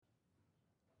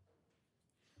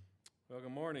Well,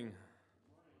 good morning.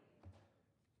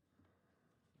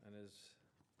 And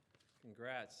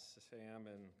congrats, Sam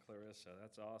and Clarissa.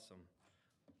 That's awesome.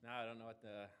 Now I don't know what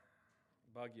to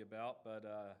bug you about, but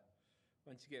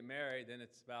once you get married, then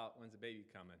it's about when's the baby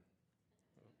coming.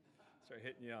 Start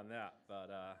hitting you on that.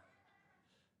 But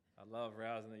I love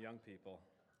rousing the young people.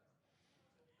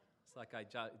 It's like I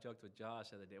joked with Josh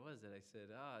the other day. What is it? I said,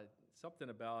 something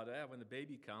about when the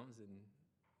baby comes and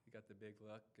you got the big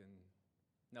look and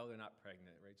no, they're not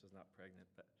pregnant. Rachel's not pregnant,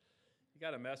 but you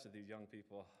got to mess with these young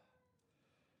people.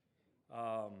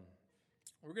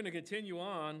 We're going to continue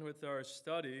on with our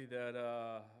study that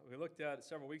we looked at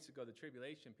several weeks ago, the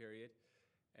tribulation period,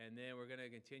 and then we're going to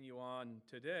continue on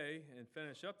today and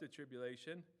finish up the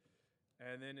tribulation,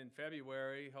 and then in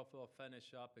February, hopefully we'll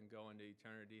finish up and go into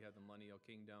eternity, have the millennial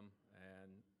kingdom,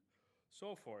 and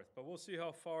so forth. But we'll see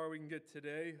how far we can get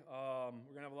today.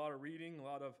 We're going to have a lot of reading, a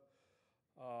lot of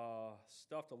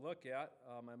stuff to look at.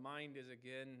 My mind is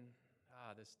again,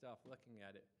 this stuff, looking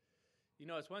at it. You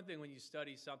know, it's one thing when you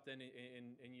study something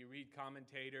and you read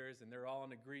commentators and they're all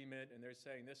in agreement and they're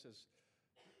saying this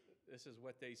is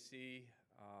what they see.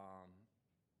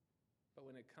 But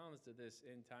when it comes to this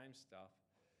end time stuff,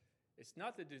 it's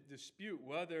not to dispute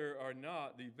whether or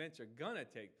not the events are going to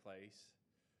take place,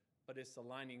 but it's the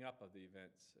lining up of the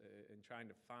events and trying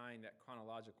to find that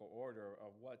chronological order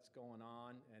of what's going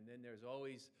on. And then there's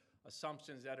always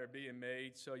assumptions that are being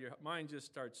made, so your mind just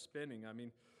starts spinning. I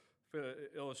mean, for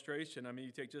illustration,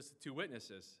 you take just the two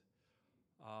witnesses.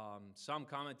 Some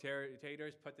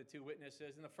commentators put the two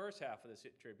witnesses in the first half of the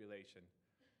tribulation.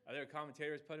 Other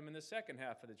commentators put them in the second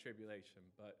half of the tribulation.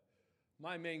 But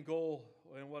my main goal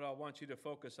and what I want you to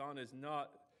focus on is not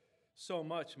so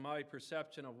much my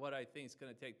perception of what I think is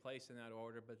going to take place in that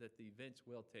order, but that the events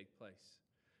will take place.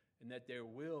 And that there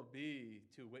will be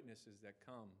two witnesses that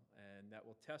come and that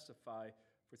will testify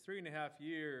for 3.5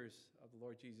 years of the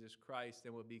Lord Jesus Christ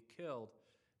and will be killed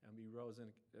and be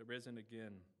risen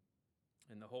again.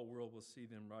 And the whole world will see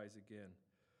them rise again.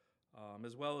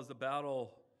 As well as the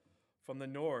battle from the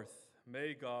north,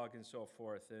 Magog and so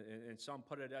forth. And some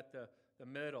put it at the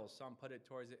middle, some put it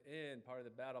towards the end, part of the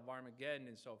Battle of Armageddon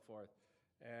and so forth.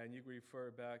 And you can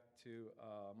refer back to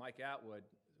Mike Atwood,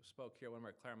 who spoke here at one of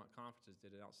our Claremont conferences,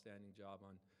 did an outstanding job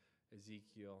on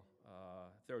Ezekiel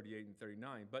 38 and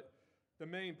 39. But the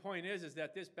main point is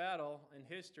that this battle in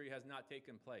history has not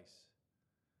taken place,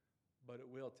 but it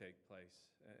will take place.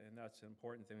 And that's an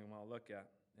important thing we want to look at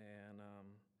and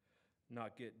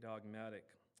not get dogmatic.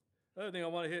 The other thing I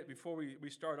want to hit before we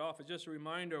start off is just a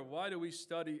reminder of why do we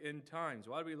study end times?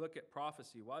 Why do we look at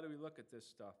prophecy? Why do we look at this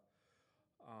stuff?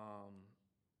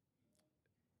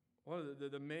 One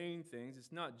of the main things,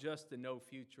 it's not just to know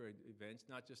future events,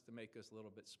 not just to make us a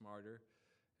little bit smarter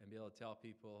and be able to tell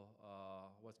people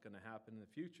what's going to happen in the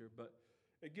future, but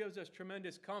it gives us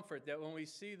tremendous comfort that when we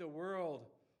see the world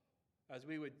as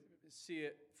we would see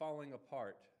it falling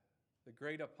apart, the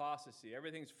great apostasy,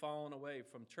 everything's fallen away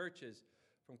from churches,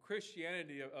 from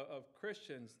Christianity, of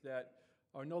Christians that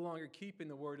are no longer keeping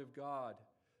the Word of God,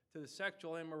 to the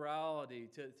sexual immorality,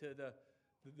 to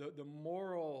the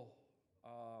moral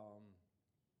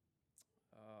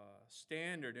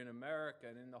standard in America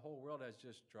and in the whole world has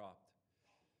just dropped.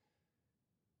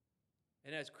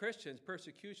 And as Christians,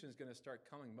 persecution is going to start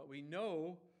coming, but we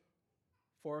know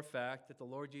for a fact that the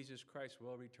Lord Jesus Christ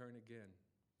will return again.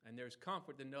 And there's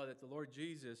comfort to know that the Lord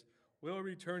Jesus will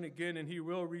return again, and he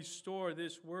will restore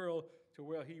this world to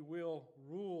where he will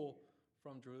rule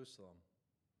from Jerusalem.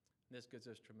 And this gives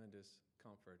us tremendous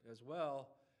comfort. As well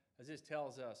as this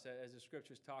tells us, as the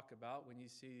scriptures talk about, when you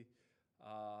see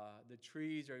the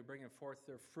trees are bringing forth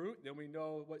their fruit, then we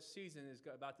know what season is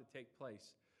about to take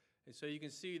place. And so you can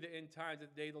see the end times, the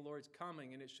day the Lord's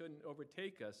coming, and it shouldn't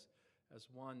overtake us as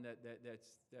one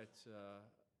that's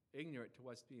ignorant to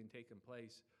what's being taken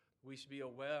place. We should be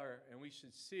aware, and we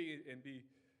should see and be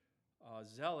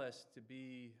zealous to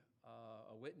be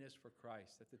a witness for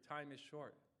Christ, that the time is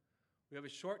short. We have a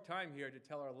short time here to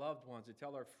tell our loved ones, to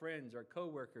tell our friends, our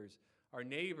co-workers, our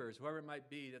neighbors, whoever it might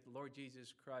be, that the Lord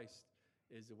Jesus Christ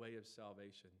is the way of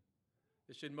salvation.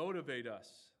 This should motivate us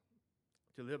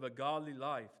to live a godly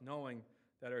life, knowing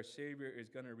that our Savior is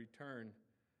going to return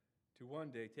to one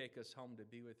day take us home to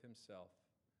be with himself.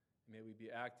 May we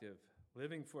be active,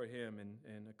 living for him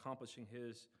and accomplishing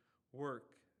his work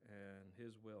and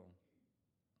his will.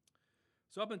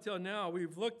 So up until now,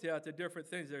 we've looked at the different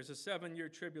things. There's a 7-year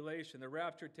tribulation. The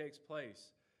rapture takes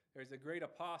place. There's a great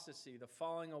apostasy, the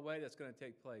falling away that's going to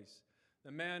take place.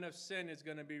 The man of sin is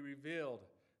going to be revealed.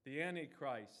 The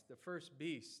Antichrist, the first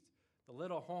beast, the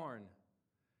little horn,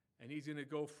 and he's going to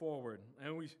go forward.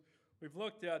 And We've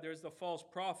looked at, there's the false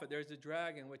prophet, there's the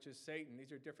dragon, which is Satan.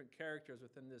 These are different characters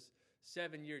within this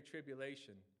 7-year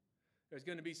tribulation. There's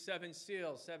going to be 7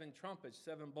 seals, 7 trumpets,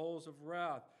 7 bowls of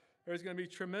wrath. There's going to be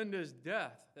tremendous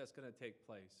death that's going to take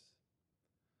place.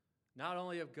 Not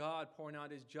only of God pouring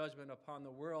out his judgment upon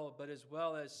the world, but as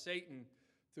well as Satan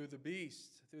through the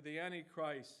beast, through the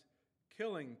Antichrist,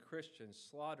 killing Christians,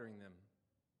 slaughtering them.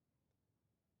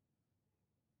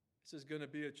 This is going to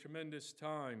be a tremendous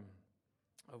time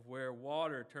of where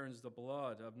water turns to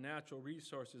blood, of natural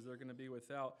resources that are going to be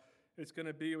without. It's going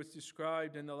to be what's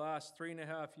described in the last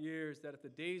 3.5 years, that if the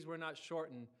days were not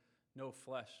shortened, no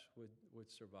flesh would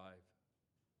survive.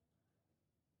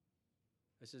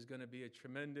 This is going to be a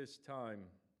tremendous time,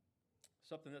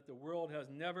 something that the world has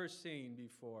never seen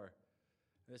before.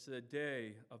 This is the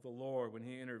day of the Lord when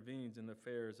he intervenes in the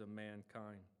affairs of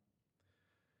mankind.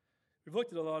 We've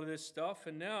looked at a lot of this stuff,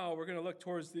 and now we're going to look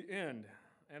towards the end.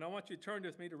 And I want you to turn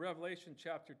with me to Revelation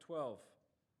chapter 12.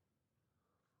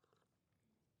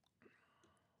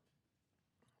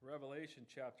 Revelation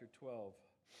chapter 12.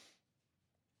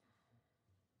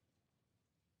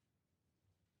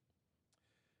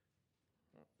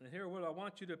 And here what I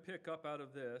want you to pick up out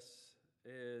of this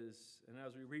is, and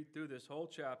as we read through this whole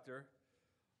chapter,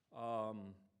 I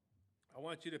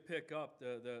want you to pick up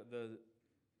the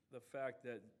fact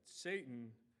that Satan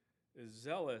is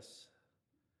zealous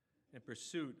in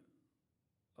pursuit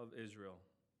of Israel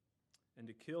and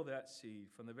to kill that seed.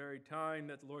 From the very time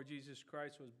that the Lord Jesus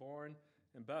Christ was born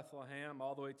in Bethlehem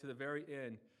all the way to the very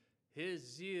end, his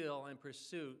zeal in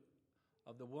pursuit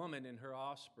of the woman and her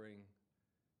offspring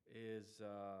is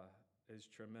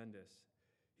tremendous.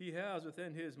 He has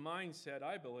within his mindset,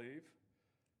 I believe,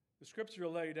 the scripture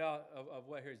laid out of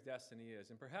what his destiny is.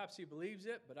 And perhaps he believes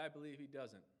it, but I believe he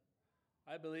doesn't.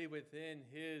 I believe within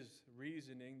his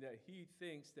reasoning that he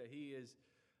thinks that he is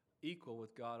equal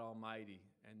with God Almighty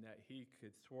and that he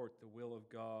could thwart the will of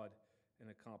God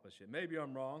and accomplish it. Maybe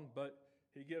I'm wrong, but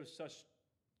he gives such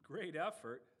great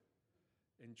effort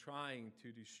in trying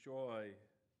to destroy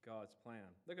God's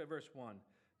plan. Look at verse 1.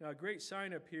 Now a great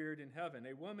sign appeared in heaven,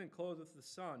 a woman clothed with the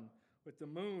sun, with the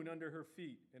moon under her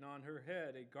feet, and on her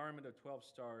head a garment of 12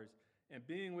 stars. And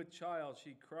being with child,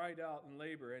 she cried out in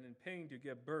labor and in pain to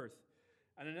give birth.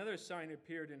 And another sign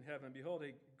appeared in heaven. Behold,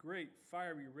 a great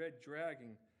fiery red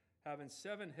dragon, having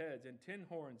 7 heads and 10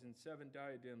 horns and 7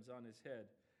 diadems on his head.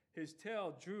 His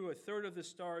tail drew a third of the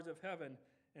stars of heaven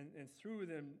and threw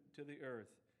them to the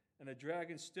earth. And the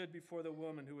dragon stood before the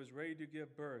woman who was ready to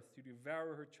give birth, to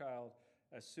devour her child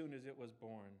as soon as it was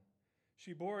born.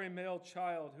 She bore a male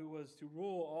child who was to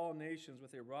rule all nations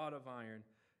with a rod of iron,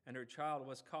 and her child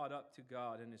was caught up to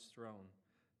God in his throne.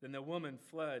 Then the woman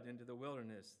fled into the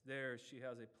wilderness. There she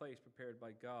has a place prepared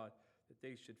by God, that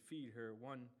they should feed her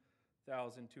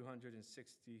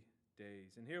 1,260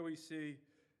 days. And here we see,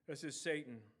 this is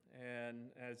Satan.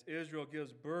 And as Israel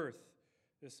gives birth,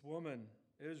 this woman,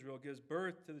 Israel, gives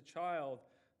birth to the child,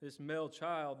 this male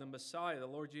child, the Messiah, the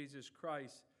Lord Jesus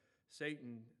Christ.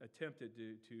 Satan attempted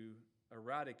to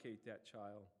eradicate that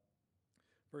child.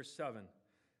 Verse 7.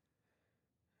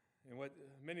 And what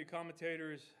many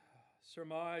commentators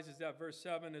surmise is that verse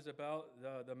 7 is about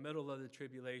the middle of the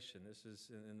tribulation. This is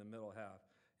in the middle half.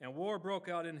 And war broke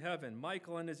out in heaven.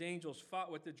 Michael and his angels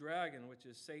fought with the dragon, which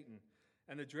is Satan.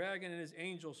 And the dragon and his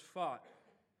angels fought,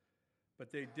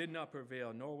 but they did not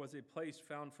prevail, nor was a place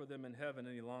found for them in heaven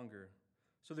any longer.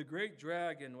 So the great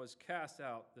dragon was cast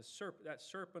out, that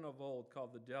serpent of old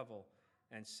called the devil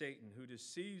and Satan, who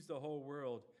deceives the whole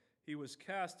world. He was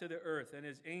cast to the earth, and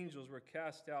his angels were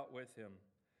cast out with him.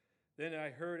 Then I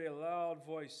heard a loud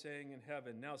voice saying in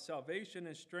heaven, Now salvation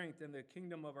and strength and the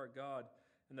kingdom of our God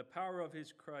and the power of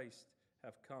his Christ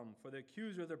have come. For the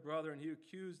accuser of the brethren, he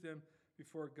accused them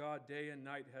before God day and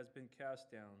night, has been cast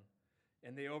down.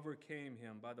 And they overcame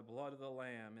him by the blood of the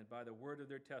Lamb and by the word of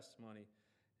their testimony,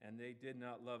 and they did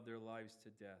not love their lives to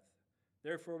death.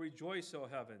 Therefore rejoice, O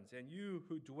heavens, and you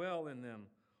who dwell in them.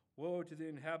 Woe to the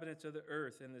inhabitants of the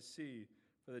earth and the sea,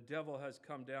 for the devil has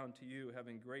come down to you,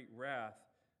 having great wrath,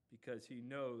 because he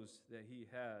knows that he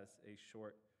has a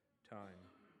short time.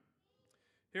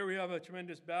 Here we have a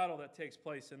tremendous battle that takes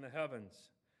place in the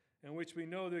heavens, in which we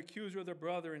know the accuser of the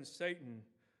brethren, Satan,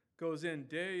 goes in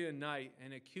day and night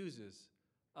and accuses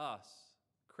us,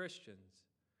 Christians.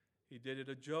 He did it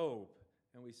to Job,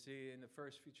 and we see in the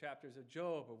first few chapters of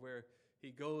Job where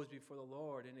he goes before the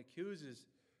Lord and accuses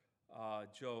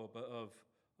Job of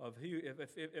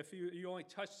if he only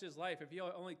touched his life, if he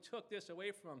only took this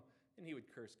away from him, then he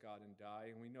would curse God and die,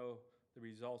 and we know the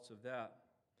results of that.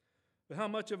 But how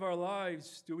much of our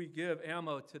lives do we give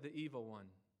ammo to the evil one,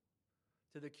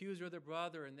 to the accuser of the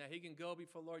brother, and that he can go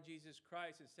before Lord Jesus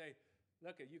Christ and say,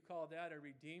 look, you call that a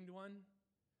redeemed one?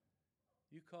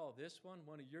 You call this one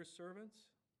of your servants?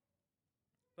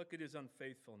 Look at his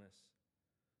unfaithfulness.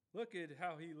 Look at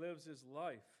how he lives his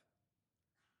life.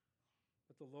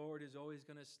 But the Lord is always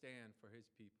going to stand for his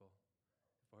people,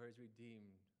 for his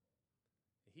redeemed.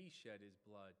 He shed his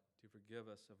blood to forgive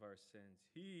us of our sins.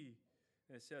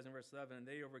 And it says in verse 11, and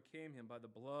they overcame him by the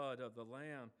blood of the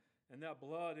Lamb. And that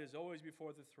blood is always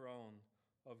before the throne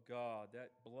of God.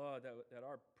 That blood, that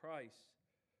our price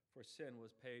for sin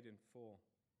was paid in full.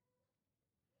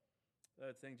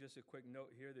 Other thing, just a quick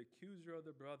note here, the accuser of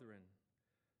the brethren.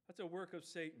 That's a work of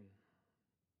Satan.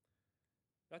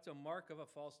 That's a mark of a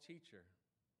false teacher.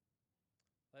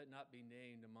 Let it not be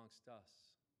named amongst us.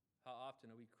 How often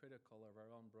are we critical of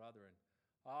our own brethren?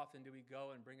 How often do we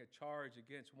go and bring a charge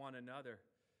against one another?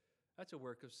 That's a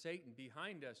work of Satan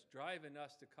behind us, driving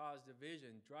us to cause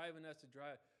division, driving us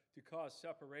to cause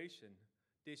separation,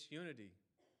 disunity.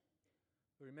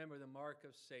 But remember, the mark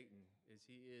of Satan is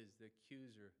he is the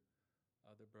accuser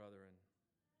of the brethren.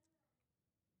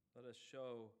 Let us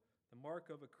show the mark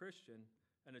of a Christian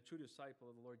and a true disciple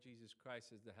of the Lord Jesus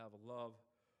Christ is to have a love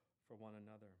for one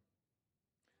another.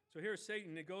 So here's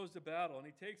Satan, he goes to battle, and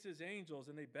he takes his angels,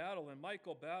 and they battle, and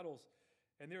Michael battles,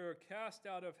 and they are cast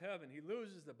out of heaven. He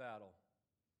loses the battle.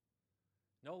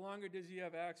 No longer does he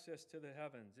have access to the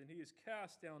heavens, and he is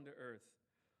cast down to earth.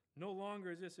 No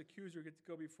longer is this accuser get to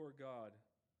go before God.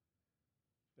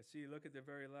 But see, look at the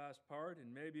very last part,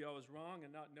 and maybe I was wrong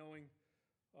in not knowing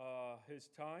his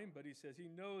time, but he says he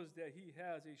knows that he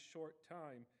has a short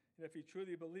time. And if he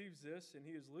truly believes this and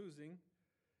he is losing,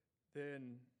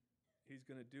 then he's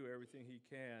going to do everything he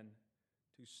can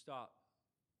to stop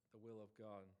the will of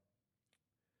God.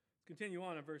 Let's continue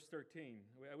on in verse 13.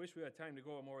 I wish we had time to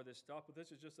go over more of this stuff, but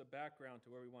this is just a background to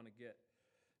where we want to get.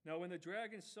 Now, when the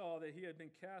dragon saw that he had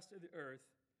been cast to the earth,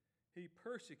 he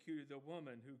persecuted the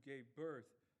woman who gave birth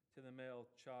to the male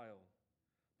child.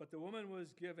 But the woman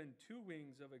was given 2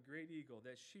 wings of a great eagle,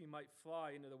 that she might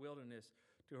fly into the wilderness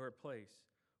to her place,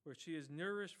 where she is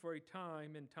nourished for a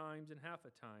time and times and half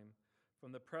a time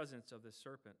from the presence of the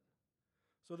serpent.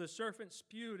 So the serpent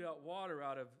spewed out water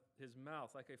out of his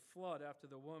mouth like a flood after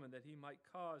the woman, that he might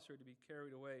cause her to be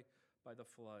carried away by the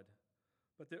flood.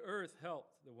 But the earth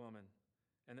helped the woman,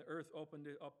 and the earth opened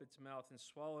up its mouth and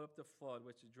swallowed up the flood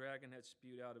which the dragon had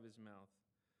spewed out of his mouth.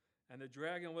 And the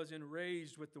dragon was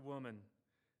enraged with the woman,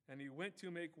 and he went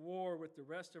to make war with the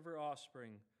rest of her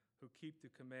offspring, who keep the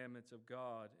commandments of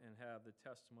God and have the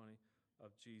testimony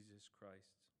of Jesus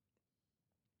Christ.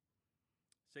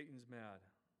 Satan's mad.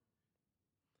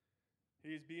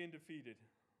 He is being defeated.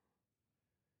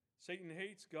 Satan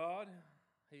hates God.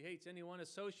 He hates anyone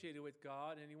associated with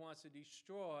God, and he wants to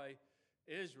destroy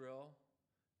Israel,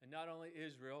 and not only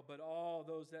Israel, but all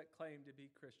those that claim to be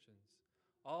Christians.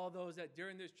 All those that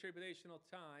during this tribulational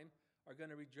time are going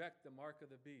to reject the mark of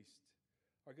the beast,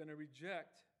 are going to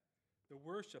reject the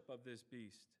worship of this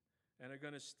beast, and are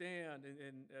going to stand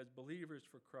as believers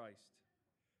for Christ.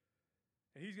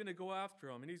 And he's going to go after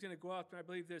them, and he's going to go after, I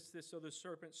believe this so the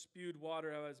serpent spewed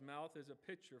water out of his mouth as a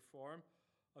picture for him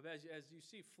of as you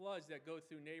see floods that go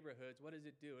through neighborhoods, what does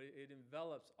it do? It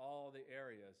envelops all the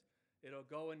areas. It'll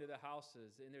go into the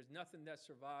houses, and there's nothing that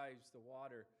survives the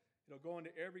water. It'll go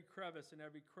into every crevice and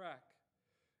every crack.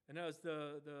 And as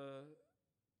the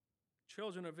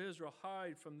children of Israel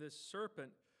hide from this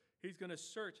serpent, he's going to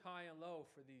search high and low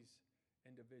for these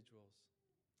individuals.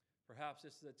 Perhaps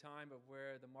this is a time of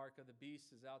where the mark of the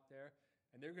beast is out there,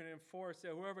 and they're going to enforce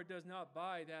that whoever does not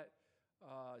buy that,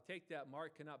 take that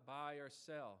mark, cannot buy or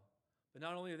sell. But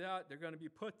not only that, they're going to be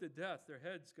put to death. Their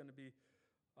head's going to be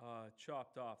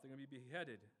chopped off. They're going to be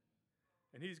beheaded.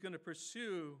 And he's going to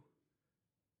pursue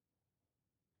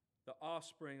the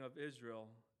offspring of Israel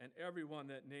and everyone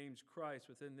that names Christ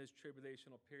within this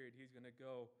tribulational period. He's going to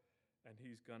go and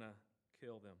he's going to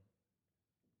kill them.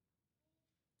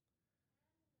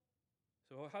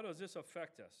 So how does this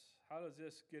affect us? How does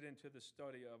this get into the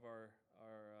study of our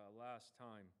last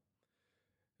time?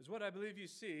 Because what I believe you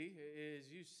see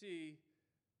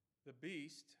the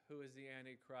beast, who is the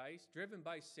Antichrist, driven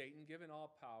by Satan, given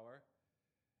all power,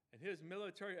 and his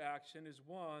military action is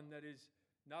one that is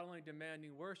not only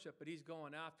demanding worship, but he's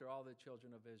going after all the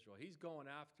children of Israel. He's going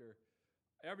after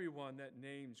everyone that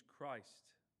names Christ.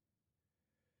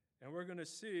 And we're going to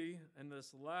see in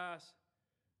this last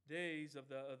days of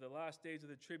the last days of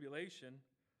the tribulation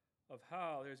of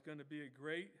how there's going to be a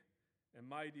great and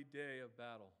mighty day of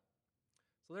battle.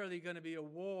 It's literally going to be a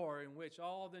war in which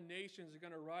all the nations are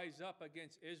going to rise up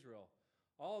against Israel.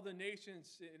 All the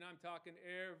nations, and I'm talking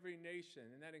every nation,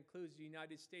 and that includes the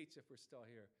United States if we're still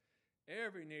here.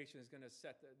 Every nation is going to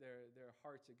set their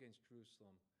hearts against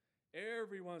Jerusalem.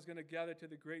 Everyone's going to gather to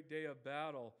the great day of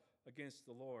battle against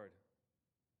the Lord.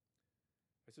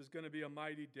 This is going to be a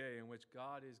mighty day in which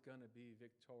God is going to be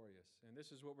victorious. And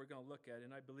this is what we're going to look at.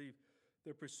 And I believe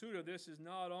the pursuit of this is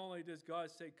not only does God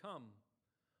say, come,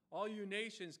 all you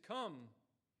nations, come,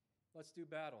 let's do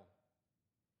battle.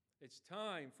 It's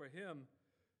time for him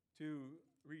to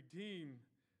redeem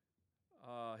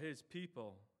his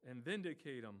people and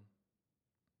vindicate them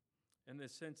in the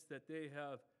sense that they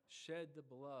have shed the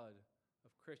blood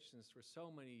of Christians for so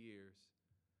many years,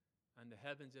 and the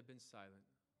heavens have been silent.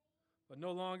 But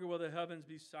no longer will the heavens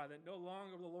be silent. No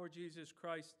longer will the Lord Jesus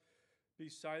Christ be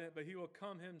silent, but he will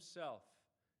come himself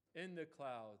in the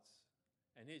clouds,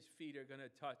 and his feet are going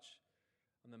to touch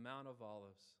on the Mount of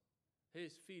Olives.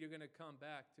 His feet are going to come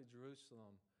back to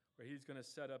Jerusalem, where he's going to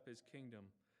set up his kingdom.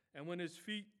 And when his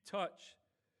feet touch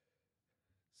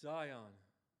Zion,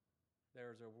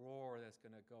 there's a roar that's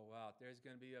going to go out. There's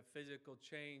going to be a physical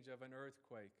change of an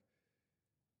earthquake,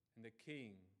 and the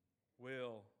king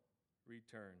will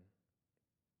return.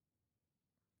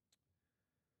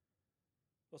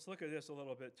 Let's look at this a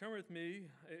little bit. Turn with me,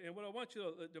 and what I want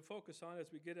you to focus on as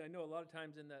we get, I know a lot of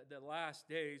times in the last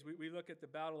days, we look at the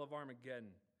Battle of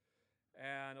Armageddon.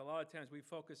 And a lot of times we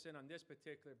focus in on this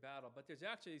particular battle, but there's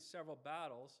actually several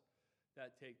battles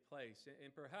that take place.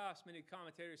 And perhaps many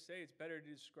commentators say it's better to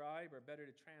describe or better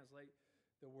to translate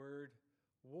the word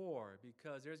war,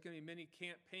 because there's going to be many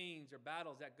campaigns or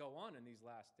battles that go on in these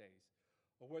last days,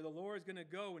 or where the Lord is going to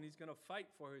go and he's going to fight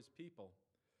for his people.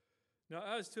 Now,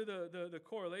 as to the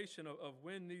correlation of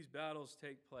when these battles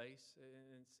take place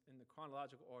in the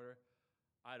chronological order,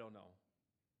 I don't know.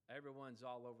 Everyone's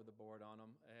all over the board on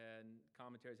them, and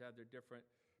commentators have their different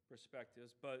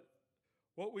perspectives. But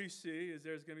what we see is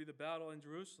there's going to be the battle in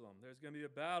Jerusalem. There's going to be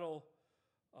a battle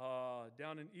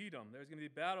down in Edom. There's going to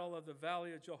be a battle of the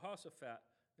Valley of Jehoshaphat.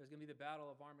 There's going to be the battle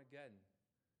of Armageddon.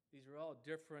 These are all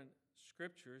different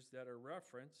scriptures that are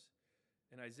referenced.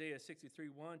 In Isaiah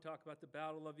 63:1, talk about the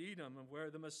battle of Edom, and where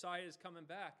the Messiah is coming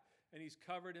back, and he's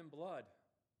covered in blood.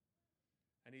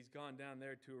 And he's gone down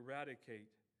there to eradicate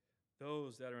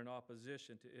those that are in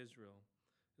opposition to Israel,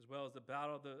 as well as the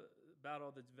battle of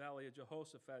the Valley of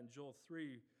Jehoshaphat in Joel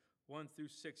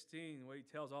 3:1-16, where he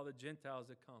tells all the Gentiles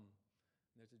to come.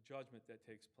 And there's a judgment that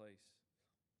takes place.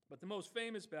 But the most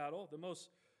famous battle, the most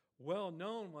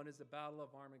well-known one, is the Battle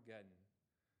of Armageddon.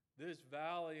 This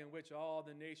valley in which all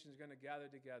the nations are going to gather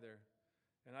together.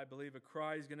 And I believe a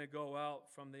cry is going to go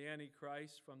out from the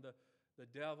Antichrist, from the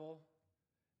devil,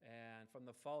 and from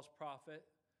the false prophet,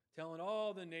 telling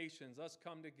all the nations, let's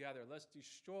come together. Let's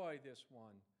destroy this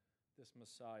one, this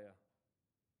Messiah.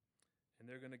 And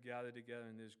they're going to gather together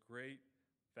in this great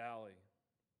valley.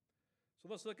 So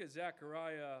let's look at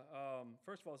Zechariah.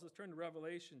 First of all, let's turn to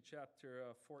Revelation chapter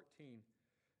 14.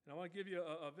 And I want to give you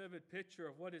a vivid picture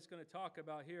of what it's going to talk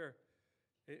about here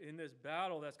in this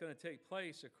battle that's going to take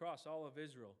place across all of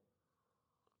Israel.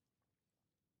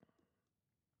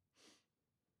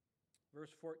 Verse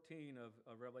 14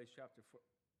 of Revelation chapter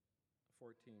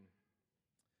 14.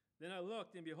 Then I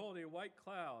looked, and behold, a white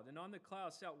cloud, and on the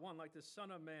cloud sat one like the Son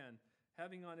of Man,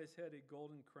 having on his head a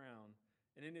golden crown,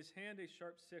 and in his hand a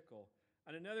sharp sickle.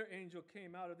 And another angel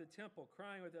came out of the temple,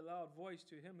 crying with a loud voice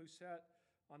to him who sat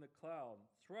on the cloud,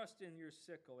 thrust in your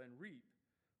sickle and reap,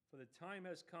 for the time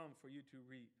has come for you to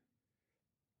reap,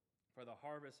 for the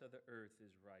harvest of the earth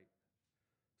is ripe.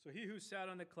 So he who sat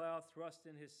on the cloud thrust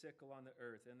in his sickle on the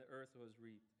earth, and the earth was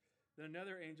reaped. Then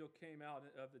another angel came out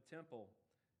of the temple,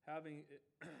 having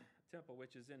temple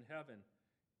which is in heaven,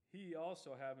 he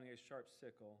also having a sharp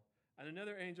sickle. And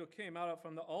another angel came out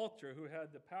from the altar, who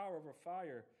had the power over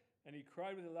fire, and he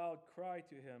cried with a loud cry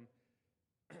to him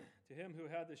who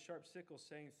had the sharp sickle,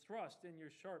 saying, thrust in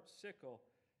your sharp sickle,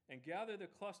 and gather the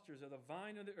clusters of the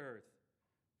vine of the earth,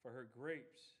 for her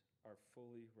grapes are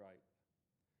fully ripe.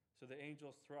 So the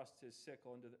angel thrust his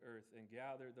sickle into the earth, and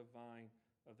gathered the vine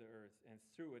of the earth, and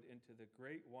threw it into the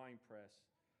great winepress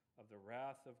of the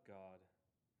wrath of God.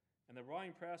 And the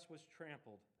winepress was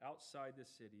trampled outside the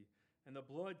city, and the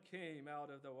blood came out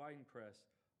of the winepress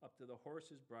up to the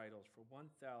horses' bridles for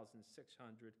 1,600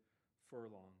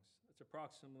 furlongs. That's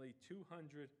approximately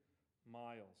 200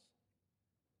 miles.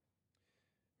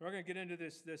 We're not going to get into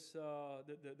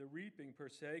the reaping per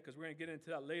se, because we're going to get into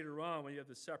that later on when you have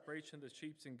the separation of the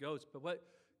sheep and goats. But what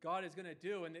God is going to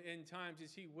do in the end times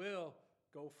is he will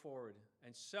go forward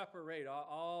and separate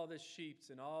all the sheep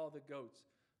and all the goats.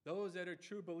 Those that are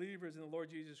true believers in the Lord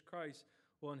Jesus Christ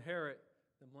will inherit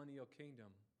the millennial kingdom.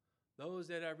 Those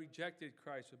that have rejected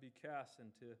Christ will be cast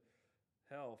into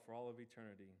hell for all of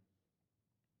eternity.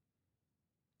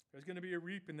 There's going to be a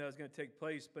reaping that is going to take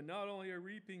place, but not only a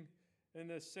reaping in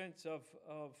the sense of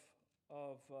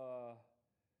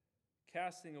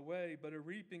casting away, but a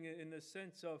reaping in the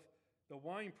sense of the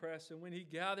winepress, and when he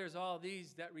gathers all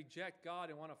these that reject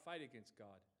God and want to fight against God.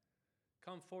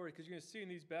 Come forward, because you're going to see in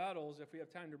these battles, if we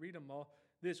have time to read them all,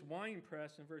 this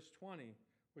winepress in verse 20,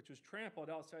 which was trampled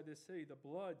outside this city, the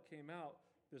blood came out,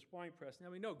 this winepress.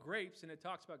 Now we know grapes, and it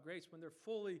talks about grapes, when they're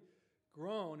fully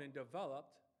grown and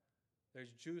developed, there's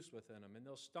juice within them, and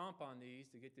they'll stomp on these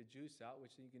to get the juice out,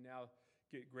 which you can now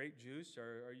get grape juice,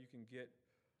 or you can get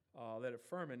let it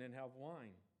ferment and have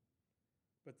wine.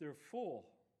 But they're full.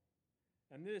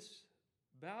 And this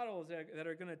battles that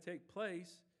are going to take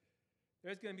place,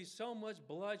 there's going to be so much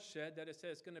bloodshed that it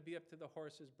says it's going to be up to the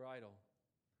horse's bridle.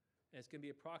 And it's going to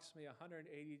be approximately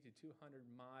 180 to 200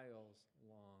 miles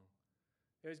long.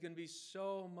 There's going to be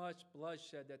so much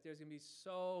bloodshed that there's going to be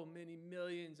so many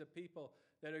millions of people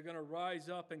that are going to rise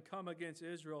up and come against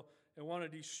Israel and want to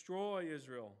destroy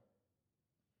Israel.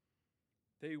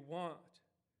 They want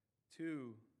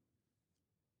to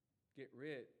get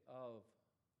rid of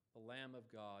the Lamb of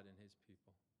God and his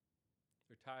people.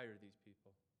 They're tired of these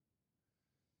people.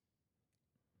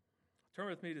 Turn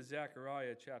with me to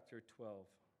Zechariah chapter 12.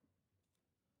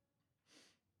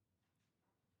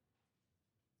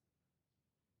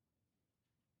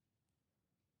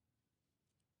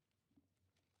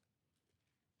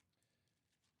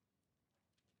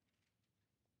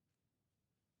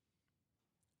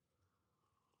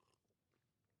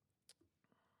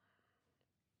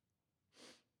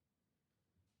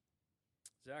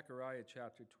 Zechariah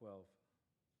chapter 12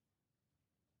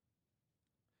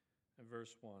 and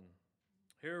verse 1.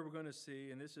 Here we're going to see,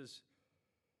 and this is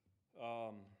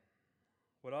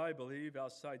what I believe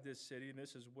outside this city, and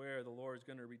this is where the Lord is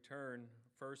going to return.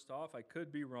 First off, I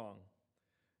could be wrong.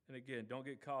 And again, don't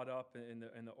get caught up in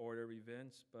the order of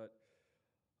events, but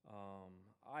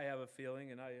I have a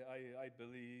feeling, and I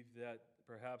believe that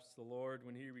perhaps the Lord,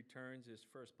 when he returns, his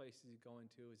first place he's going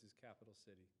to is his capital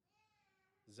city.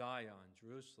 Zion,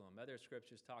 Jerusalem. Other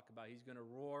scriptures talk about he's going to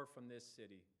roar from this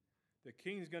city. The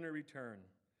king's going to return.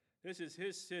 This is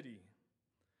his city.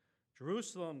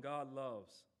 Jerusalem God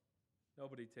loves.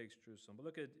 Nobody takes Jerusalem. But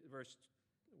look at verse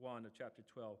 1 of chapter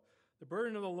 12. The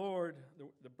burden of the Lord,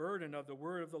 the burden of the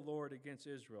word of the Lord against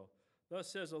Israel.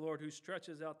 Thus says the Lord, who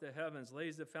stretches out the heavens,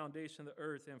 lays the foundation of the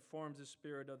earth, and forms the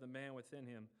spirit of the man within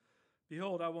him.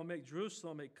 Behold, I will make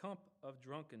Jerusalem a cup of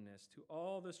drunkenness to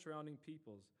all the surrounding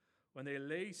peoples, when they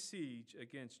lay siege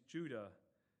against Judah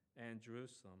and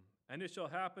Jerusalem. And it shall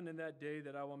happen in that day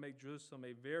that I will make Jerusalem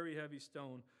a very heavy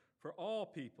stone for all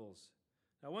peoples.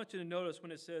 Now, I want you to notice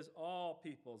when it says all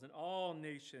peoples and all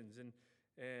nations, and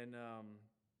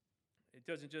it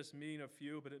doesn't just mean a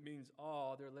few, but it means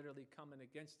all. They're literally coming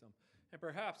against them. And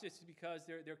perhaps it's because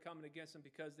they're coming against them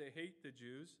because they hate the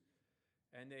Jews,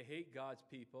 and they hate God's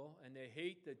people, and they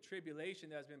hate the tribulation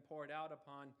that has been poured out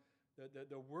upon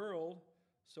the world.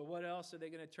 So what else are they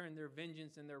going to turn their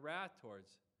vengeance and their wrath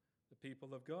towards? The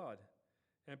people of God.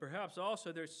 And perhaps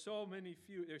also there's so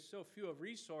few of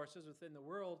resources within the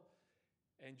world,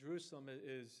 and Jerusalem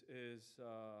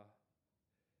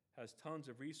has tons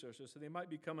of resources, so they might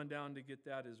be coming down to get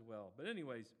that as well. But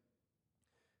anyways,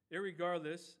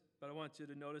 irregardless, but I want you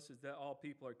to notice is that all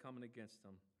people are coming against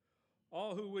them.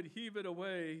 All who would heave it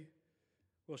away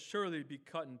will surely be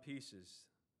cut in pieces,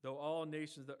 though all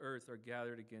nations of the earth are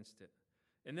gathered against it.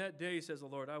 In that day, says the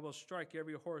Lord, I will strike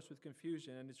every horse with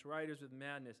confusion and its riders with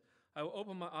madness. I will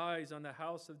open my eyes on the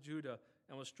house of Judah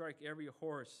and will strike every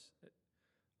horse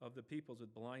of the peoples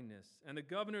with blindness. And the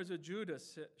governors of Judah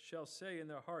shall say in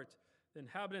their hearts, the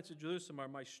inhabitants of Jerusalem are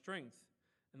my strength,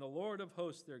 and the Lord of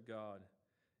hosts their God.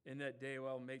 In that day I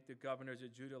will make the governors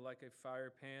of Judah like a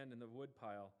fire pan in the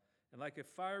woodpile, and like a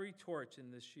fiery torch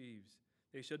in the sheaves.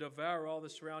 They shall devour all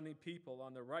the surrounding people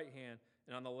on the right hand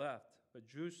and on the left, but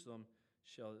Jerusalem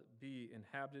shall be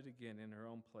inhabited again in her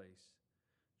own place.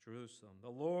 Jerusalem. The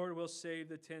Lord will save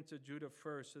the tents of Judah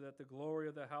first, so that the glory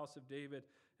of the house of David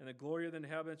and the glory of the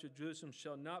inhabitants of Jerusalem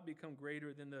shall not become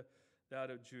greater than that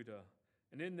of Judah.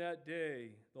 And in that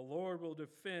day the Lord will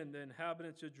defend the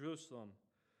inhabitants of Jerusalem.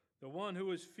 The one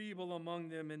who is feeble among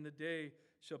them in the day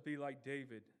shall be like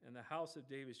David, and the house of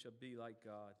David shall be like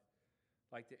God,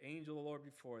 like the angel of the Lord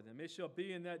before them. It shall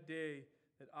be in that day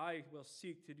that I will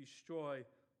seek to destroy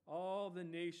all the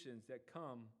nations that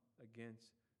come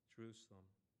against Jerusalem.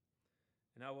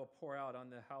 And I will pour out on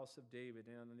the house of David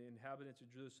and on the inhabitants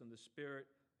of Jerusalem the spirit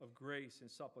of grace and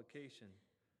supplication.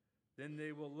 Then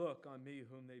they will look on me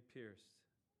whom they pierced,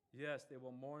 Yes, they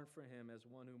will mourn for him as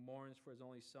one who mourns for his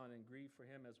only son, and grieve for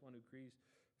him as one who grieves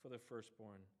for the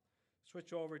firstborn.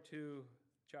 Switch over to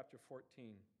chapter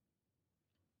 14.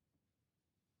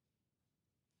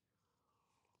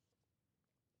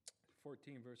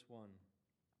 Verse 1.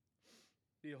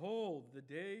 Behold, the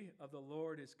day of the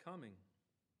Lord is coming,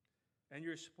 and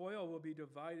your spoil will be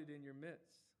divided in your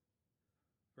midst.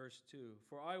 Verse 2.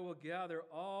 For I will gather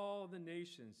all the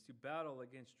nations to battle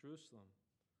against Jerusalem.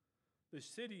 The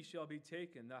city shall be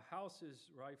taken, the houses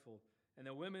rifled, and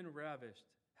the women ravished.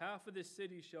 Half of the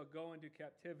city shall go into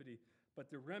captivity, but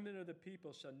the remnant of the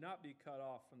people shall not be cut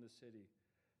off from the city.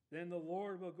 Then the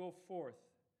Lord will go forth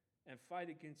and fight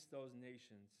against those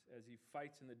nations as he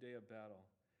fights in the day of battle.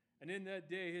 And in that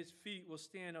day his feet will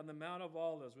stand on the Mount of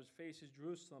Olives, which faces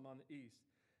Jerusalem on the east.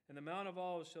 And the Mount of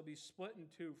Olives shall be split in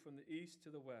two from the east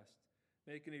to the west,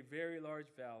 making a very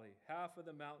large valley. Half of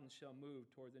the mountain shall move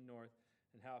toward the north,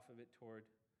 and half of it toward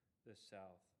the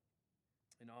south.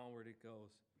 And onward it goes.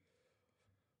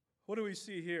 What do we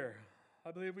see here?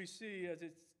 I believe we see, as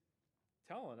it's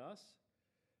telling us,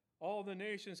 all the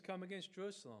nations come against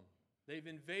Jerusalem. They've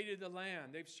invaded the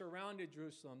land. They've surrounded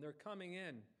Jerusalem. They're coming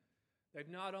in. They've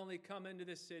not only come into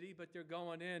the city, but they're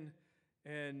going in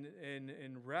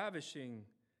and ravishing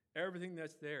everything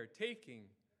that's there, taking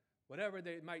whatever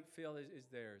they might feel is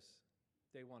theirs,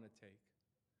 they want to take.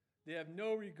 They have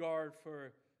no regard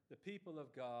for the people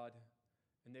of God,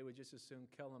 and they would just as soon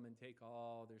kill them and take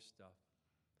all their stuff.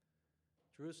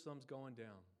 Jerusalem's going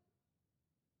down.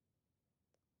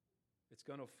 It's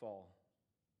going to fall.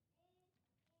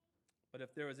 But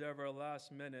if there was ever a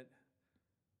last-minute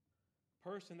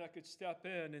person that could step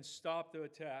in and stop the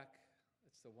attack,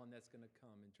 it's the one that's going to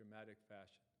come in dramatic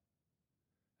fashion.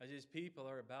 As his people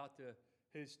are about to,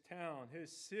 his town,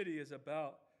 his city is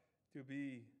about to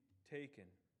be taken,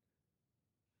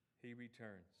 he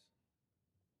returns.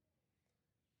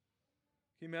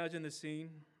 Can you imagine the scene?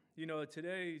 You know,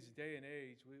 today's day and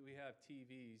age, we have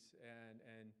TVs,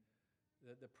 and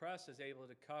the press is able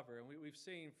to cover, and we've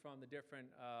seen from the different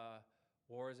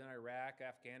wars in Iraq,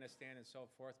 Afghanistan, and so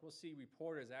forth, we'll see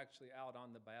reporters actually out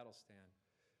on the battle stand,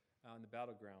 on the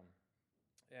battleground.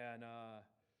 And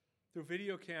through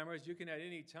video cameras, you can at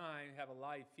any time have a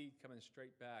live feed coming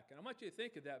straight back. And I want you to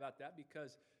think about that,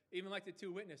 because even like the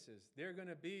two witnesses, they're going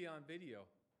to be on video.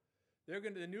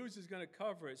 The news is going to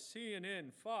cover it.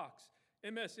 CNN, Fox,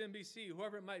 MSNBC,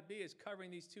 whoever it might be, is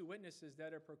covering these two witnesses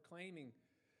that are proclaiming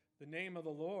the name of the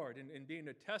Lord and being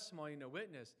a testimony and a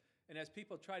witness. And as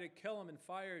people try to kill them, and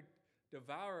fire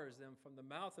devours them from the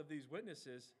mouth of these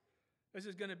witnesses, this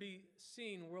is going to be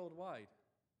seen worldwide.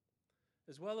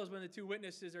 As well as when the two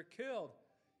witnesses are killed,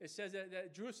 it says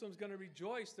that Jerusalem's going to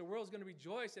rejoice, the world's going to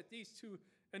rejoice that these two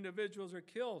individuals are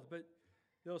killed, but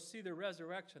they'll see the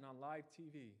resurrection on live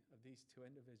TV of these two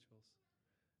individuals,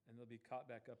 and they'll be caught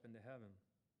back up into heaven.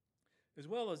 As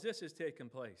well as this has taken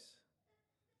place.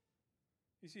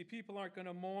 You see, people aren't going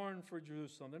to mourn for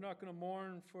Jerusalem. They're not going to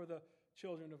mourn for the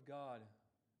children of God.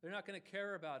 They're not going to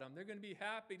care about them. They're going to be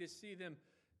happy to see them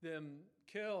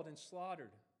killed and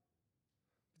slaughtered.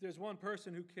 But there's one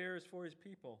person who cares for his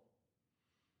people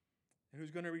and who's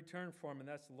going to return for them, and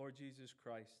that's the Lord Jesus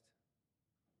Christ.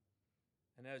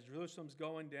 And as Jerusalem's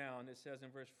going down, it says in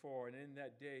verse 4, and in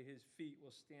that day his feet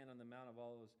will stand on the Mount of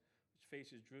Olives, which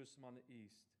faces Jerusalem on the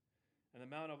east. And the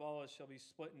Mount of Olives shall be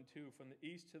split in two from the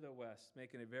east to the west,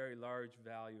 making a very large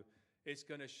valley. It's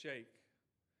going to shake.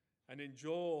 And in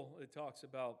Joel, it talks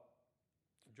about,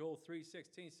 Joel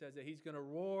 3:16 says that he's going to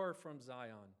roar from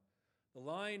Zion. The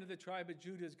Lion of the tribe of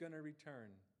Judah is going to return.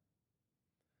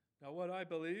 Now, what I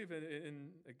believe,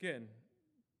 and again,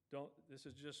 this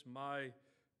is just my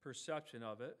perception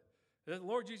of it, that the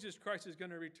Lord Jesus Christ is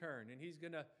going to return, and he's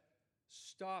going to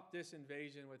stop this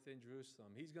invasion within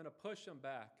Jerusalem. He's going to push them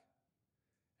back.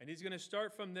 And he's going to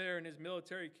start from there in his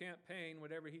military campaign,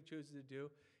 whatever he chooses to do.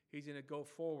 He's going to go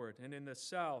forward. And in the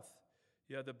south,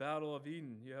 you have the Battle of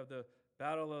Eden. You have the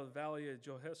Battle of the Valley of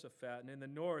Jehoshaphat. And in the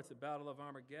north, the Battle of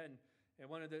Armageddon. And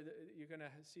you're going to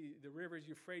see the rivers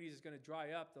Euphrates is going to dry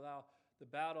up to allow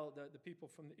the people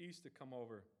from the east to come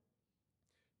over.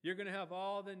 You're going to have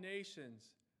all the nations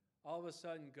all of a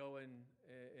sudden go in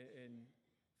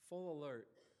full alert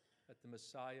that the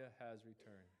Messiah has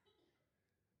returned.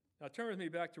 Now turn with me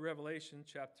back to Revelation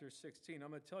chapter 16. I'm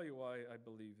going to tell you why I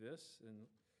believe this. And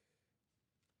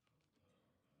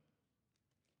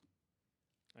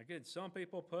again, some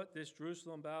people put this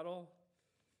Jerusalem battle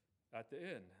at the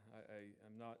end.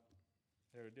 I'm not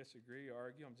there to disagree or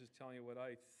argue. I'm just telling you what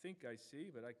I think I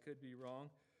see, but I could be wrong.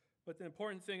 But the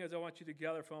important thing is I want you to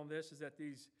gather from this is that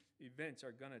these events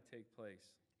are going to take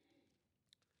place.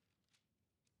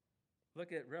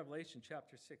 Look at Revelation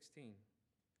chapter 16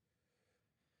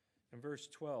 and verse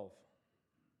 12.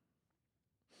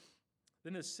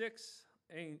 Then the sixth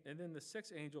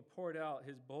angel poured out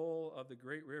his bowl of the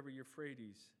great river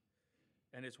Euphrates,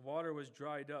 and its water was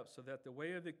dried up, so that the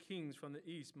way of the kings from the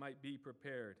east might be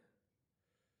prepared.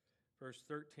 Verse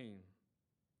 13.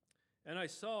 And I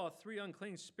saw 3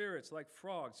 unclean spirits like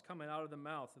frogs coming out of the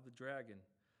mouth of the dragon,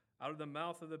 out of the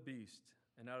mouth of the beast,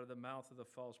 and out of the mouth of the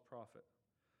false prophet.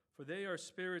 For they are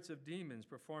spirits of demons,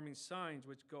 performing signs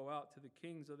which go out to the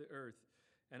kings of the earth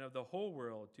and of the whole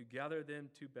world to gather them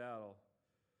to battle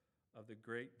of the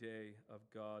great day of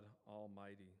God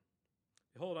Almighty.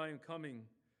 Behold, I am coming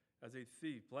as a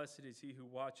thief. Blessed is he who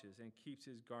watches and keeps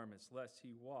his garments, lest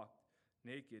he walk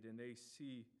naked and they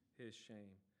see his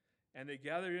shame. And they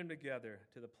gathered him together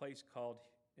to the place called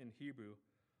in Hebrew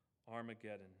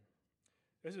Armageddon.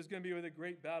 This is going to be where the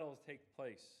great battles take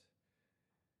place.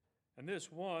 And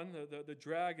this one, the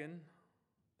dragon,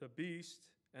 the beast,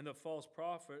 and the false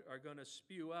prophet are going to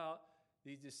spew out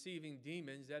these deceiving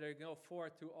demons that are going to go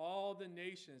forth to all the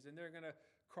nations, and they're going to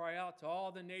cry out to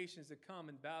all the nations to come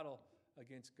and battle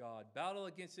against God, battle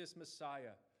against this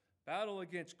Messiah, battle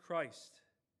against Christ,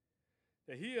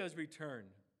 that he has returned.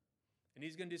 And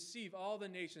he's going to deceive all the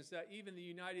nations, that even the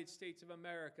United States of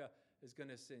America is going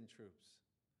to send troops.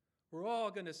 We're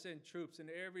all going to send troops in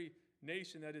every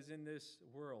nation that is in this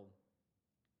world.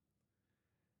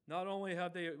 Not only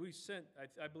have we sent,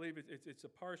 I believe it's a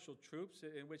partial troops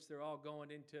in which they're all going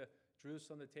into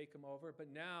Jerusalem to take them over, but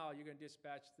now you're going to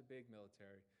dispatch the big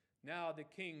military. Now the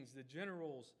kings, the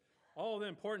generals, all the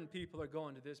important people are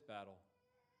going to this battle.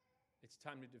 It's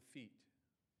time to defeat.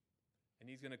 And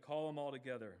he's going to call them all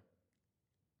together.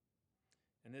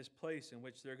 And this place in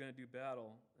which they're going to do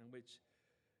battle, in which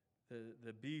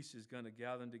the beast is going to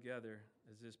gather them together,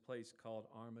 is this place called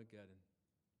Armageddon.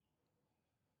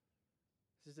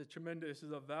 This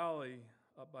is a valley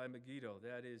up by Megiddo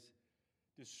that is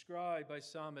described by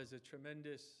some as a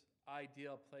tremendous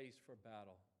ideal place for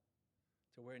battle,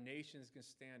 to where nations can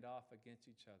stand off against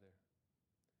each other.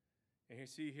 And you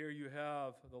see here you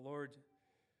have the Lord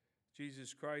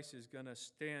Jesus Christ is going to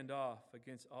stand off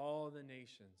against all the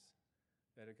nations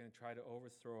that are going to try to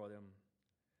overthrow them.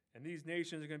 And these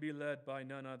nations are going to be led by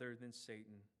none other than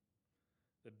Satan,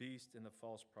 the beast and the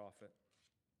false prophet.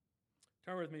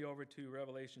 Turn with me over to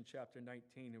Revelation chapter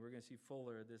 19, and we're going to see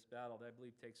fuller of this battle that I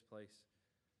believe takes place.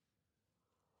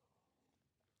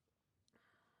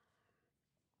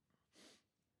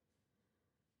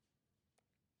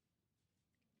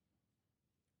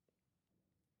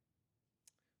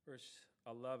 Verse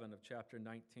 11 of chapter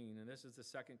 19, and this is the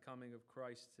second coming of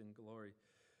Christ in glory.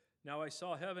 Now I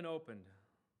saw heaven opened,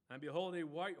 and behold, a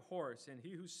white horse, and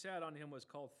he who sat on him was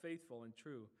called Faithful and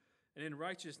True, and in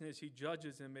righteousness he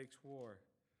judges and makes war.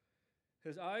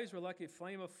 His eyes were like a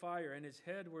flame of fire, and his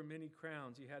head were many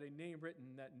crowns. He had a name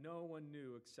written that no one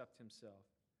knew except himself.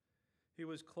 He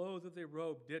was clothed with a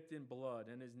robe dipped in blood,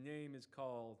 and his name is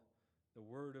called the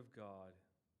Word of God.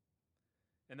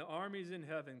 And the armies in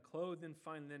heaven, clothed in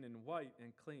fine linen, white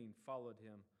and clean, followed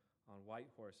him on white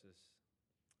horses.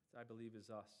 I believe is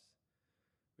us.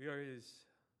 We are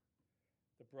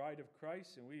the bride of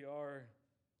Christ, and we are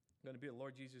going to be at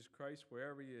Lord Jesus Christ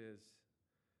wherever he is.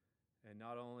 And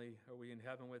not only are we in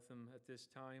heaven with him at this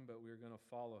time, but we're going to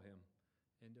follow him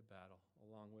into battle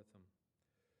along with him.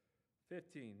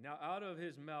 15, now out of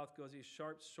his mouth goes a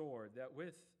sharp sword, that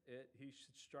with it he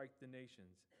should strike the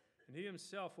nations. And he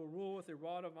himself will rule with a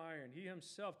rod of iron. He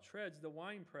himself treads the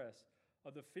winepress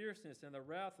of the fierceness and the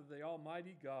wrath of the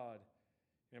Almighty God.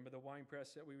 Remember the winepress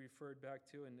that we referred back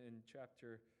to in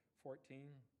chapter 14?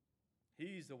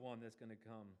 He's the one that's going to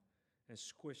come and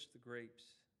squish the grapes.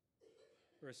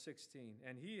 Verse 16,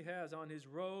 and he has on his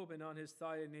robe and on his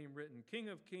thigh a name written, King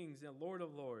of Kings and Lord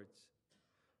of Lords.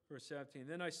 Verse 17,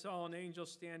 then I saw an angel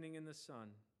standing in the sun,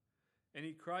 and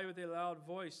he cried with a loud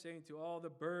voice, saying to all the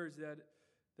birds that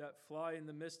fly in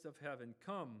the midst of heaven,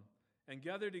 come and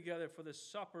gather together for the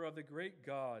supper of the great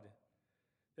God,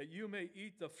 that you may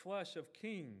eat the flesh of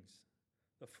kings,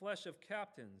 the flesh of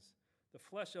captains, the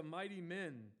flesh of mighty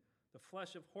men, the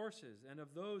flesh of horses and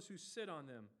of those who sit on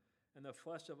them, and the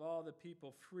flesh of all the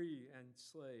people, free and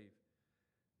slave,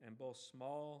 and both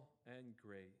small and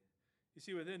great. You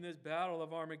see, within this battle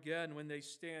of Armageddon, when they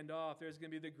stand off, there's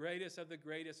going to be the greatest of the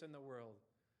greatest in the world.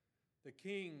 The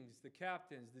kings, the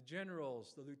captains, the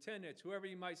generals, the lieutenants, whoever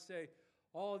you might say,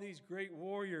 all these great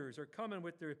warriors are coming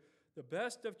with the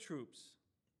best of troops.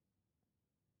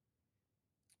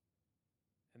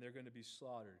 And they're going to be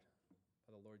slaughtered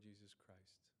by the Lord Jesus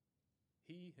Christ.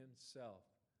 He himself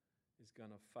is going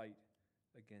to fight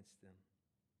against them.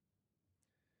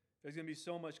 There's going to be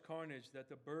so much carnage that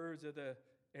the birds of the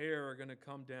air are going to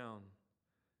come down,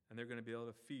 and they're going to be able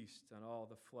to feast on all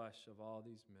the flesh of all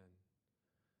these men.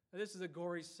 And this is a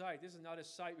gory sight. This is not a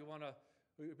sight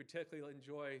we particularly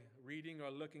enjoy reading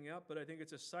or looking at, but I think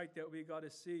it's a sight that we got to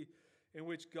see, in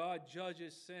which God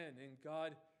judges sin, and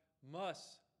God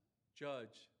must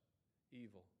judge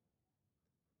evil.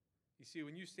 You see,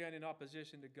 when you stand in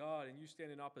opposition to God and you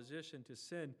stand in opposition to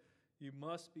sin, you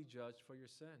must be judged for your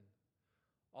sin.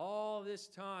 All this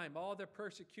time, all the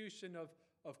persecution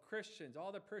of Christians,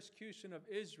 all the persecution of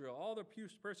Israel, all the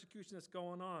persecution that's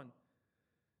going on,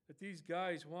 that these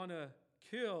guys want to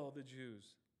kill the Jews.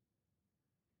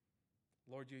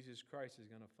 Lord Jesus Christ is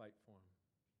going to fight for them.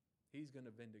 He's going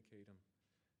to vindicate them,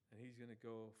 and he's going to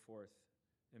go forth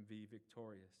and be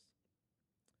victorious.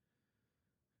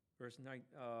 Verse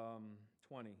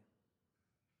 20.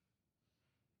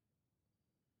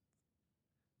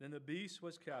 Then the beast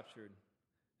was captured,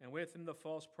 and with him the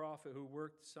false prophet who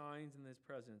worked signs in his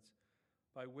presence,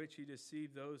 by which he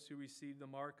deceived those who received the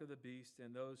mark of the beast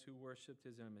and those who worshipped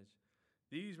his image.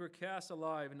 These were cast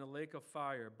alive in the lake of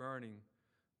fire, burning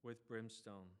with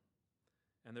brimstone.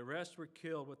 And the rest were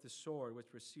killed with the sword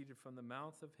which proceeded from the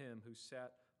mouth of him who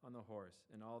sat on the horse,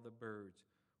 and all the birds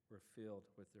were filled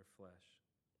with their flesh.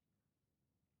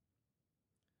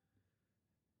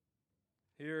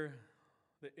 Here,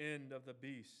 the end of the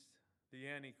beast, the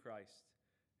Antichrist,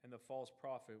 and the false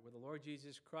prophet, where the Lord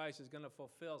Jesus Christ is going to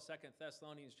fulfill 2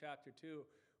 Thessalonians chapter 2,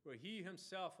 where he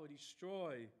himself will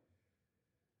destroy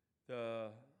the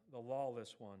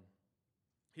lawless one.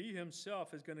 He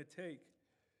himself is going to take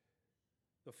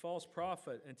the false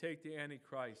prophet and take the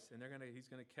Antichrist, and he's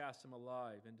going to cast him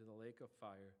alive into the lake of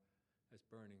fire that's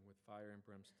burning with fire and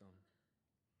brimstone.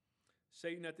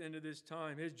 Satan, at the end of this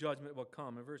time, his judgment will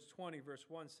come. In verse 20, verse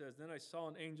 1 says, Then I saw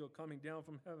an angel coming down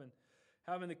from heaven,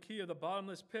 having the key of the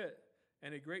bottomless pit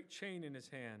and a great chain in his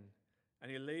hand. And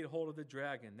he laid hold of the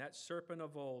dragon, that serpent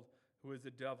of old, who is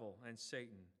the devil and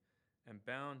Satan, and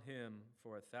bound him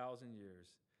for 1,000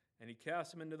 years. And he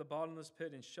cast him into the bottomless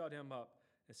pit and shut him up,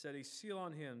 and set a seal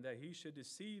on him, that he should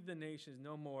deceive the nations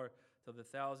no more till the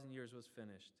 1,000 years was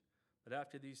finished. But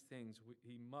after these things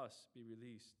he must be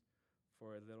released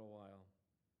for a little while.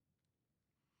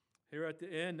 Here at the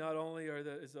end, not only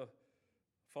is the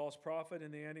false prophet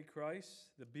and the Antichrist,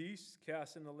 the beast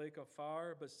cast in the lake of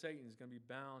fire, but Satan is going to be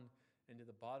bound into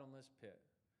the bottomless pit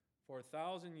for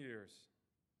 1,000 years.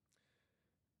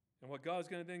 And what God's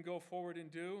going to then go forward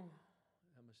and do,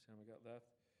 how much time we got left?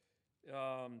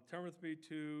 Turn with me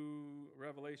to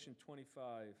Revelation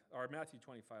 25, or Matthew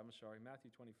 25,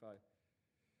 Matthew 25.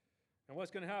 And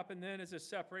what's going to happen then is a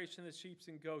separation of the sheep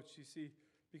and goats, you see,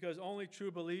 because only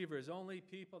true believers, only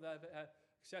people that have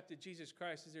accepted Jesus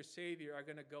Christ as their Savior are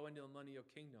going to go into the millennial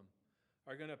kingdom,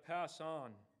 are going to pass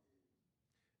on.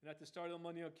 And at the start of the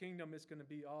millennial kingdom, it's going to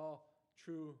be all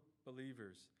true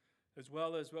believers, as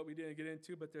well as what we didn't get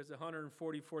into, but there's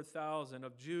 144,000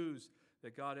 of Jews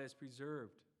that God has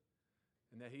preserved,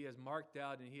 and that he has marked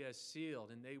out and he has sealed,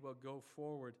 and they will go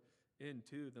forward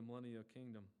into the millennial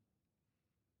kingdom.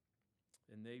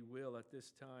 And they will at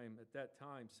that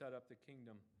time, set up the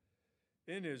kingdom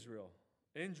in Israel,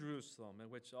 in Jerusalem, in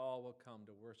which all will come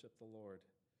to worship the Lord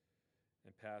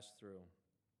and pass through.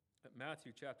 At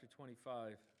Matthew chapter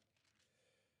 25,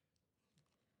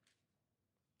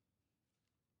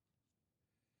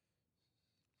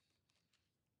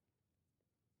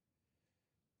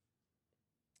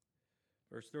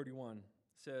 verse 31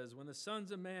 says, When the Son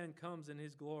of Man comes in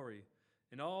his glory,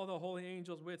 and all the holy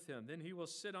angels with him, then he will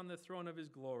sit on the throne of his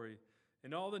glory,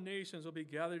 and all the nations will be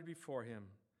gathered before him.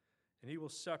 And he will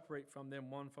separate from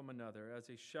them one from another, as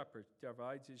a shepherd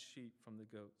divides his sheep from the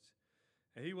goats.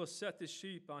 And he will set the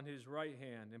sheep on his right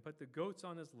hand, and put the goats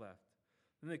on his left.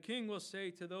 And the king will say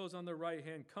to those on the right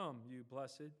hand, Come, you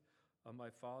blessed of my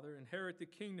Father, inherit the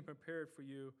kingdom prepared for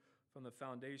you from the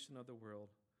foundation of the world.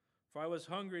 For I was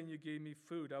hungry, and you gave me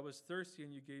food. I was thirsty,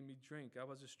 and you gave me drink. I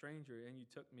was a stranger, and you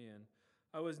took me in.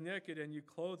 I was naked, and you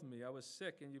clothed me. I was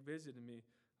sick, and you visited me.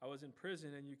 I was in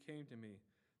prison, and you came to me.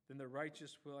 Then the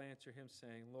righteous will answer him,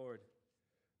 saying, Lord,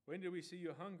 when did we see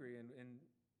you hungry and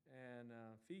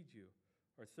feed you,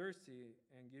 or thirsty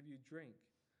and give you drink?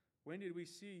 When did we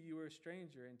see you were a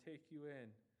stranger and take you in,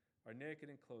 or naked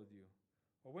and clothe you?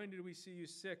 Or when did we see you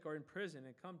sick or in prison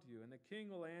and come to you? And the king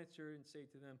will answer and say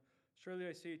to them, Surely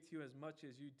I say to you, as much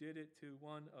as you did it to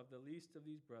one of the least of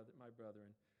these my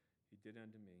brethren, you did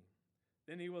unto me.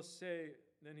 Then he will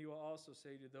also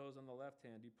say to those on the left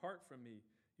hand, Depart from me,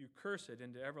 you cursed,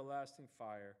 into everlasting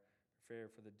fire,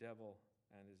 prepared for the devil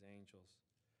and his angels.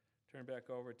 Turn back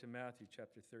over to Matthew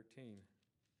chapter 13.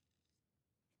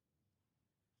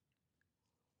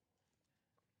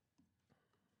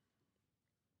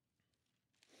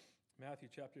 Matthew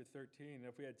chapter 13.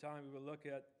 If we had time, we would look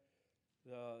at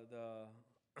the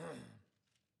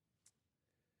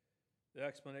the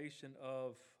explanation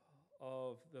of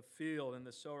the field, and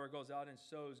the sower goes out and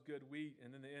sows good wheat,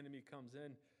 and then the enemy comes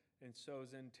in and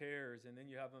sows in tares, and then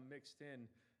you have them mixed in.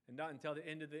 And not until the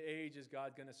end of the age is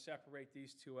God going to separate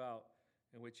these two out,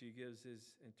 in which he gives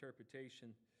his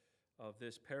interpretation of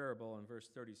this parable in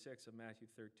verse 36 of Matthew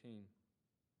 13.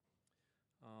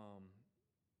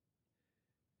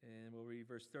 And we'll read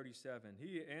verse 37.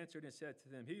 He answered and said to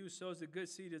them, "He who sows the good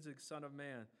seed is the Son of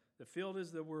Man. The field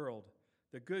is the world.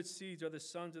 The good seeds are the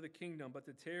sons of the kingdom, but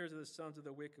the tares are the sons of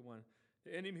the wicked one.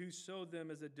 The enemy who sowed them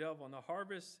is the devil, and the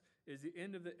harvest is the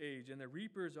end of the age, and the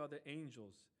reapers are the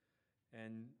angels."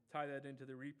 And tie that into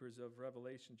the reapers of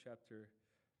Revelation chapter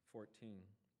 14.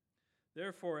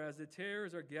 "Therefore, as the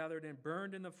tares are gathered and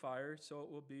burned in the fire, so it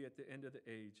will be at the end of the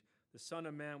age. The Son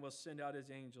of Man will send out his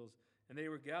angels, and they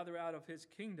will gather out of his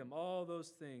kingdom all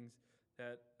those things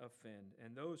that offend,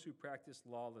 and those who practice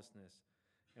lawlessness,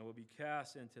 and will be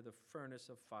cast into the furnace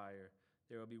of fire.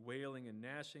 There will be wailing and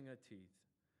gnashing of teeth.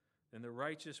 Then the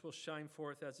righteous will shine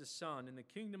forth as the sun in the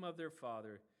kingdom of their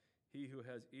Father. He who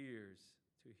has ears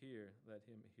to hear, let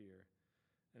him hear."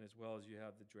 And as well as you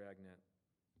have the dragnet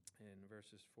in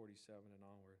verses 47 and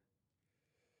onward.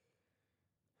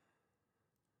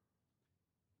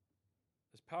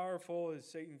 As powerful as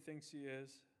Satan thinks he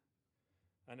is,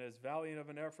 and as valiant of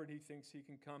an effort he thinks he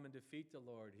can come and defeat the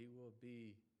Lord, he will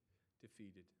be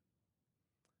defeated.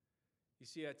 You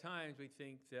see, at times we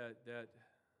think that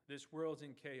this world's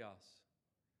in chaos.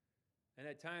 And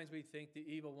at times we think the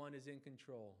evil one is in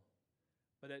control.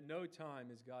 But at no time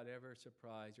is God ever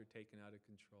surprised or taken out of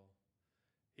control.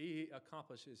 He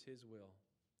accomplishes his will.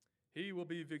 He will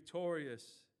be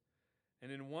victorious.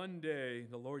 And in one day,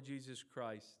 the Lord Jesus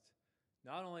Christ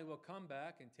not only will come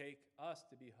back and take us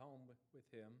to be home with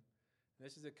him, and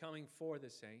this is the coming for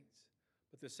the saints,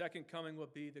 but the second coming will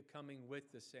be the coming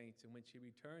with the saints, in which he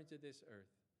returns to this earth,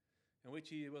 in which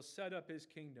he will set up his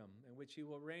kingdom, in which he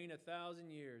will reign 1,000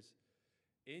 years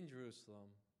in Jerusalem,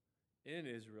 in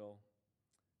Israel,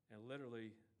 and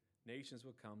literally nations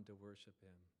will come to worship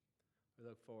him. We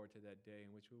look forward to that day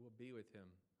in which we will be with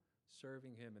him,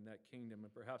 serving him in that kingdom.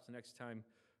 And perhaps the next time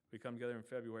we come together in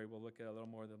February, we'll look at a little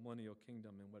more of the millennial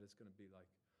kingdom and what it's going to be like.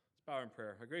 Let's bow in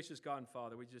prayer. Our gracious God and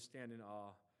Father, we just stand in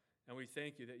awe. And we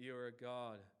thank you that you are a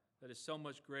God that is so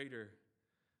much greater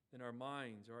than our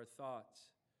minds or our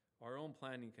thoughts, our own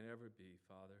planning can ever be,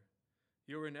 Father.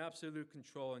 You are in absolute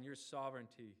control, and your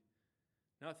sovereignty,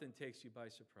 nothing takes you by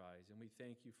surprise, and we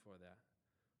thank you for that.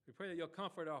 We pray that you'll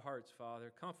comfort our hearts, Father,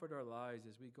 comfort our lives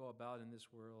as we go about in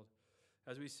this world,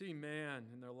 as we see man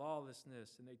in their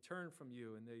lawlessness, and they turn from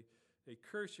you, and they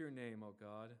curse your name, O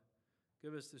God.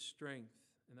 Give us the strength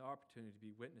and the opportunity to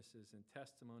be witnesses and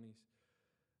testimonies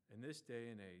in this day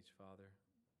and age, Father.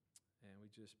 And we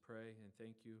just pray and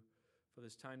thank you for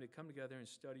this time to come together and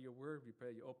study your word. We pray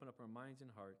that you open up our minds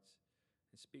and hearts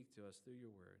and speak to us through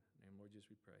your word. In the name of Lord Jesus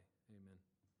we pray. Amen.